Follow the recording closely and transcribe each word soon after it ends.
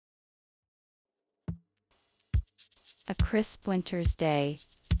A crisp winter's day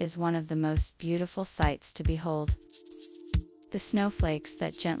is one of the most beautiful sights to behold. The snowflakes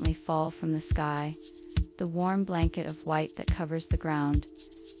that gently fall from the sky, the warm blanket of white that covers the ground,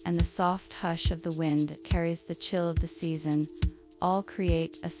 and the soft hush of the wind that carries the chill of the season, all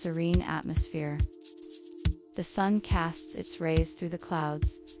create a serene atmosphere. The sun casts its rays through the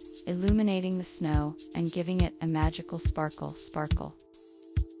clouds, illuminating the snow and giving it a magical sparkle.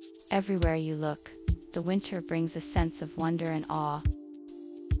 Everywhere you look, the winter brings a sense of wonder and awe.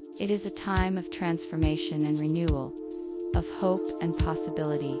 It is a time of transformation and renewal, of hope and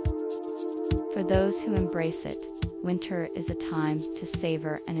possibility. For those who embrace it, winter is a time to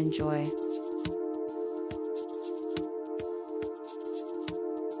savor and enjoy.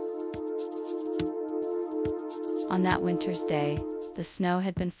 On that winter's day, the snow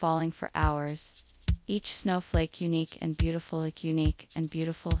had been falling for hours, each snowflake unique and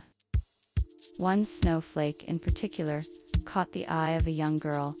beautiful. One snowflake in particular caught the eye of a young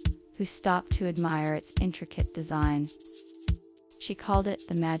girl, who stopped to admire its intricate design. She called it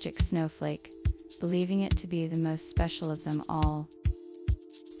the magic snowflake, believing it to be the most special of them all.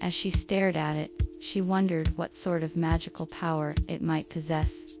 As she stared at it, she wondered what sort of magical power it might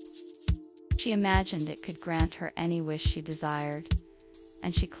possess. She imagined it could grant her any wish she desired,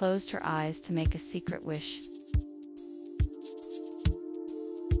 and she closed her eyes to make a secret wish.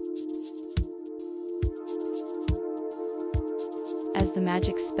 As the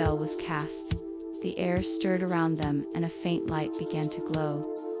magic spell was cast, the air stirred around them and a faint light began to glow.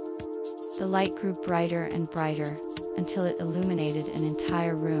 The light grew brighter and brighter, until it illuminated an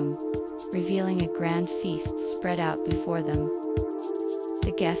entire room, revealing a grand feast spread out before them.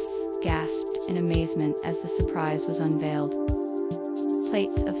 The guests gasped in amazement as the surprise was unveiled.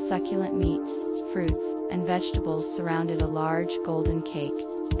 Plates of succulent meats, fruits, and vegetables surrounded a large golden cake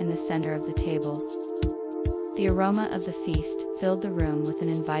in the center of the table. The aroma of the feast filled the room with an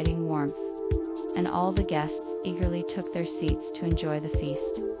inviting warmth, and all the guests eagerly took their seats to enjoy the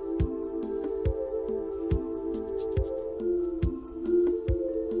feast.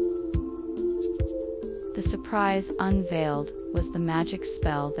 The surprise unveiled was the magic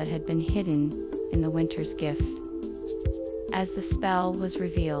spell that had been hidden in the winter's gift. As the spell was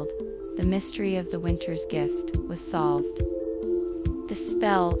revealed, the mystery of the winter's gift was solved. The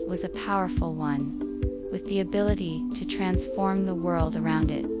spell was a powerful one, with the ability to transform the world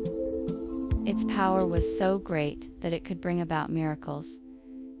around it. Its power was so great that it could bring about miracles,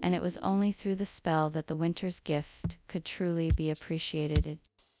 and it was only through the spell that the winter's gift could truly be appreciated.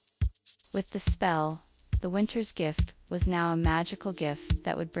 With the spell, the winter's gift was now a magical gift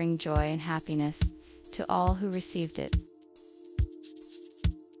that would bring joy and happiness to all who received it.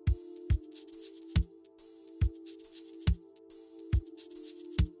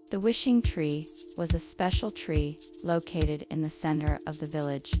 The wishing tree was a special tree located in the center of the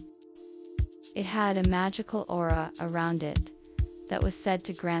village. It had a magical aura around it that was said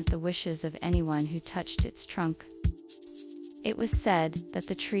to grant the wishes of anyone who touched its trunk. It was said that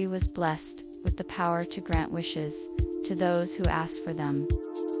the tree was blessed with the power to grant wishes to those who asked for them.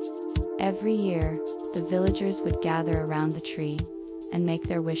 Every year, the villagers would gather around the tree and make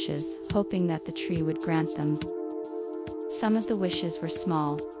their wishes, hoping that the tree would grant them. Some of the wishes were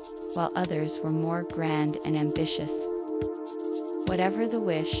small, while others were more grand and ambitious. Whatever the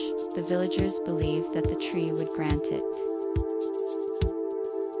wish, the villagers believed that the tree would grant it.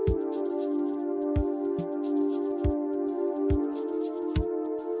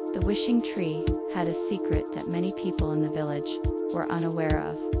 The wishing tree had a secret that many people in the village were unaware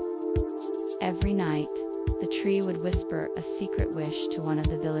of. Every night, the tree would whisper a secret wish to one of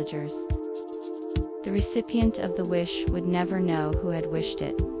the villagers. The recipient of the wish would never know who had wished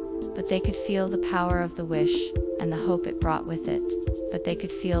it, but they could feel the power of the wish and the hope it brought with it.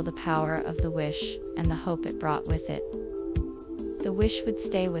 The wish would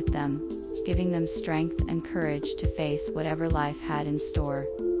stay with them, giving them strength and courage to face whatever life had in store.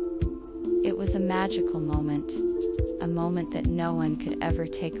 It was a magical moment, a moment that no one could ever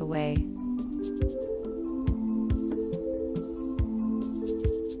take away.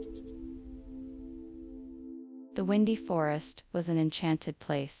 The windy forest was an enchanted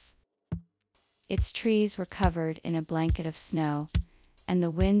place. Its trees were covered in a blanket of snow, and the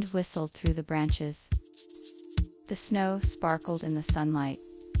wind whistled through the branches. The snow sparkled in the sunlight,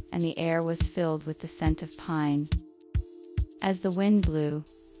 and the air was filled with the scent of pine. As the wind blew,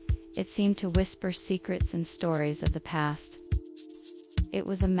 it seemed to whisper secrets and stories of the past. It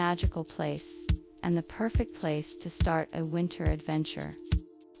was a magical place, and the perfect place to start a winter adventure.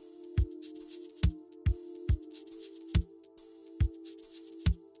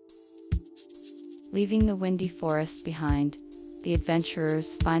 Leaving the windy forest behind, the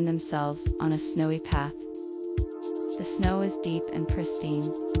adventurers find themselves on a snowy path. The snow is deep and pristine,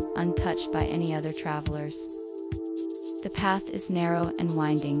 untouched by any other travelers. The path is narrow and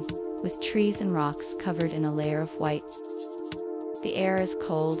winding, with trees and rocks covered in a layer of white. The air is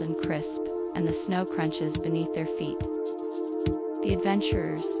cold and crisp, and the snow crunches beneath their feet. The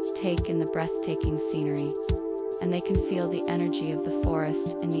adventurers take in the breathtaking scenery, and they can feel the energy of the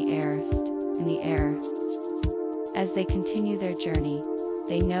forest in the air. As they continue their journey,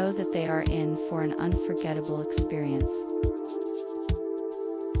 they know that they are in for an unforgettable experience.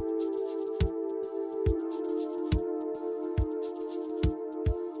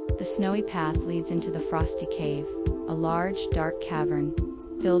 The snowy path leads into the frosty cave, a large, dark cavern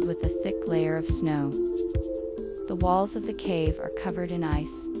filled with a thick layer of snow. The walls of the cave are covered in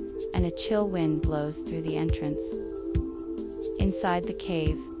ice, and a chill wind blows through the entrance. Inside the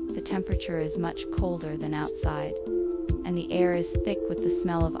cave, the temperature is much colder than outside, and the air is thick with the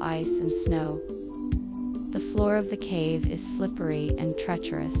smell of ice and snow. The floor of the cave is slippery and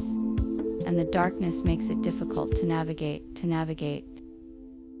treacherous, and the darkness makes it difficult to navigate.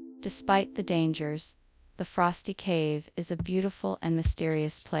 Despite the dangers, the frosty cave is a beautiful and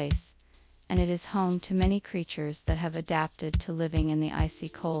mysterious place, and it is home to many creatures that have adapted to living in the icy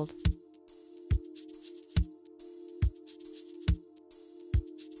cold.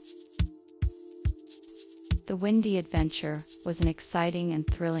 The windy adventure was an exciting and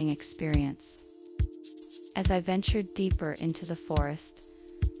thrilling experience. As I ventured deeper into the forest,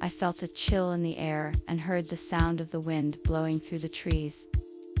 I felt a chill in the air and heard the sound of the wind blowing through the trees.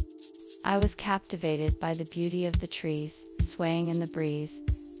 I was captivated by the beauty of the trees, swaying in the breeze,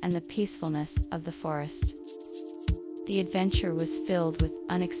 and the peacefulness of the forest. The adventure was filled with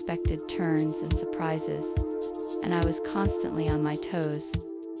unexpected turns and surprises, and I was constantly on my toes.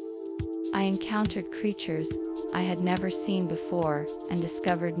 I encountered creatures I had never seen before and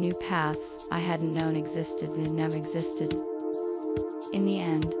discovered new paths I hadn't known existed. In the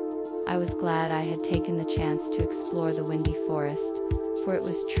end, I was glad I had taken the chance to explore the windy forest, for it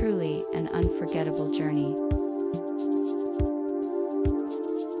was truly an unforgettable journey.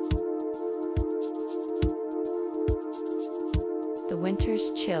 The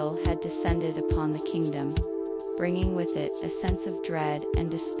winter's chill had descended upon the kingdom, bringing with it a sense of dread and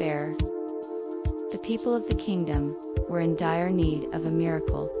despair. The people of the kingdom were in dire need of a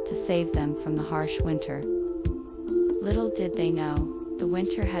miracle to save them from the harsh winter. Little did they know, the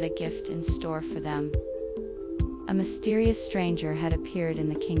winter had a gift in store for them. A mysterious stranger had appeared in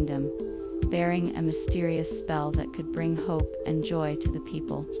the kingdom, bearing a mysterious spell that could bring hope and joy to the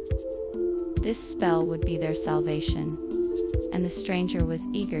people. This spell would be their salvation, and the stranger was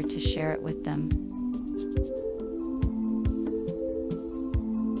eager to share it with them.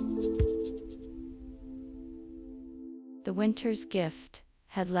 The winter's gift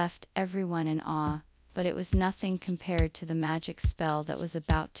had left everyone in awe, but it was nothing compared to the magic spell that was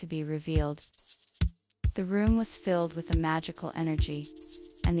about to be revealed. The room was filled with a magical energy,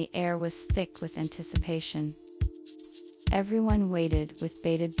 and the air was thick with anticipation. Everyone waited with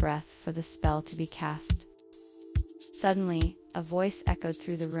bated breath for the spell to be cast. Suddenly, a voice echoed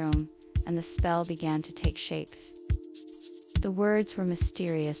through the room, and the spell began to take shape. The words were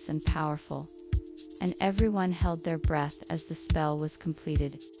mysterious and powerful, and everyone held their breath as the spell was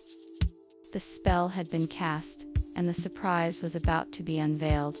completed. The spell had been cast, and the surprise was about to be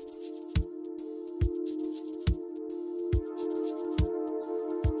unveiled.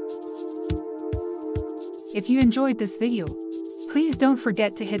 If you enjoyed this video, please don't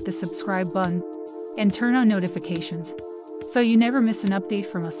forget to hit the subscribe button and turn on notifications so you never miss an update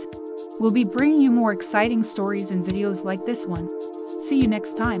from us. We'll be bringing you more exciting stories and videos like this one. See you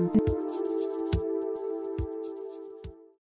next time.